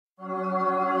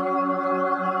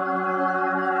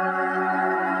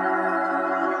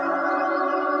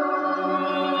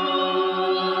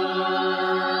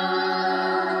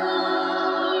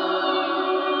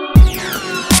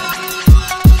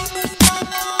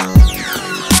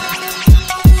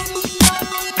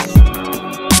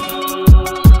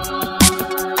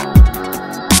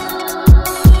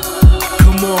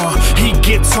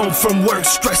from work,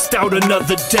 stressed out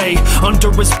another day. Under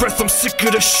his breath, I'm sick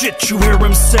of the shit you hear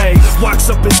him say. Walks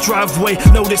up his driveway,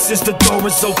 notices the door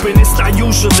is open. It's not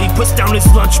usually, puts down his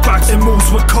lunchbox and moves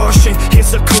with caution.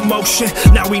 Here's a commotion,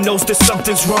 now he knows that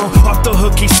something's wrong. Off the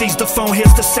hook, he sees the phone,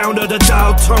 hears the sound of the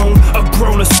dial tone. A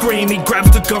groan, a scream, he grabs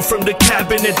the gun from the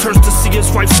cabinet, turns to see his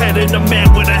wife's head and a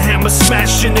man with a hammer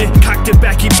smashing it. Cocked it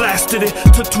back, he blasted it,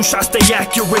 took 2 shots, they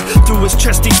accurate. Through his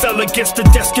chest, he fell against the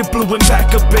desk, it blew him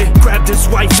back a bit. Grabbed his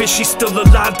wife, is she still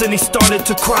alive? Then he started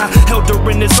to cry. Held her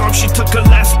in his arms, she took her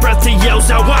last breath, he yells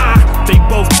out, why? They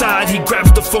both died, he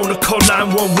grabs the phone to call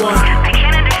 911. I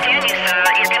can't understand you, sir,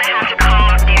 you're gonna have to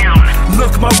calm down.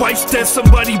 Look, my wife's dead,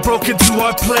 somebody broke into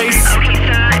our place. Okay,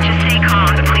 sir, just stay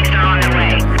calm, the police are on their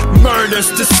way. Murders,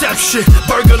 deception,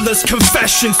 burglars,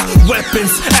 confessions,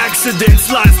 weapons,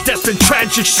 accidents, lies, death, and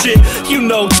tragic shit. You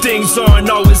know things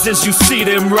aren't always as you see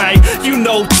them, right? You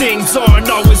know things aren't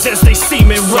always as they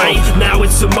seem it, right? Now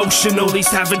it's emotional, he's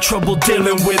having trouble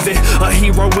dealing with it. A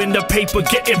hero in the paper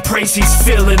getting praise, he's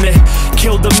feeling it.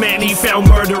 Killed a man, he found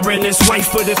murdering his wife,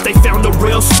 but if they found the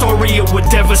real story, it would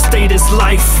devastate his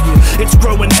life. It's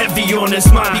growing heavy on his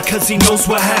mind because he knows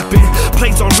what happened.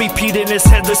 Plays on repeat in his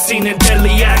head, the scene in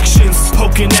deadly action.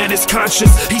 Poking at his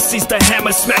conscience, he sees the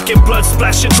hammer smacking, blood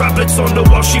splashing, droplets on the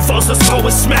wall, she falls, her skull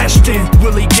is smashed in.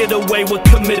 Will he get away with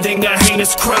committing a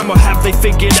heinous crime, or have they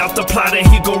figured out the plot and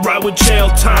he go right with jail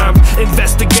time?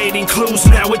 Investigating clues,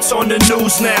 now it's on the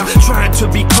news now. Trying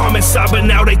to be calm inside, but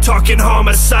now they talking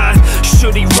homicide.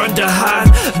 Should he run to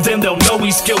hide? Then they'll know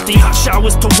he's guilty. Hot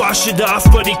showers to wash it off,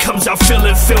 but he comes out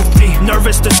feeling filthy.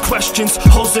 Nervous, there's questions,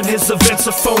 holes in his events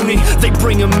are phony. They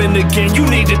bring him in again, you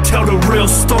need to tell the real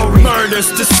story. Murders,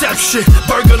 deception,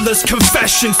 burglars,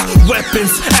 confessions,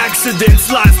 weapons,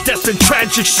 accidents, lies, death, and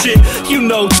tragic shit. You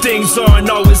know things aren't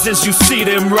always as you see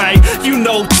them, right? You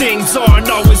know things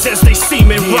aren't always as they seem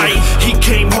it, right? He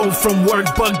came home from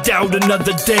work, bugged out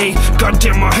another day.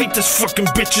 Goddamn, I hate this fucking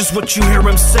bitch is what you hear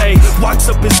him say. Walks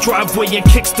up his driveway and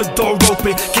kicks the door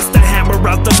open. Gets the hammer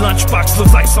out the lunchbox,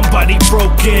 looks like somebody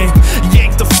broke in.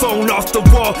 Yanked the phone off the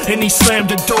wall and he slammed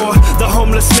the door. The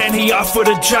homeless man he offered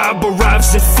a job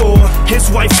arrives at 4.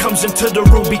 His wife comes into the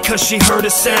room because she heard a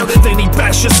sound. Then he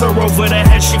bashes her over the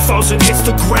head, she falls and hits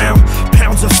the ground.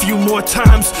 Pounds a few more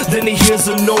times, then he hears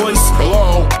a noise.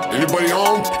 Hello? Anybody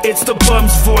home? It's the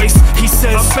bum's voice, he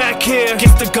says, I'm back here.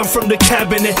 Gets the gun from the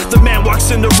cabinet. The man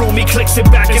walks in the room, he clicks it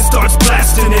back and starts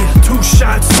blasting it. 2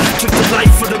 shots, took the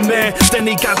life of the man. Then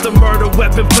he got the murder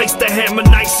weapon, placed the hammer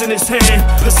nice in his hand.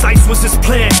 Precise was his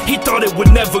plan, he thought it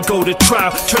would never go to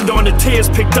trial. Turned on the tears,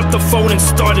 picked up the phone and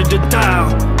started to dial.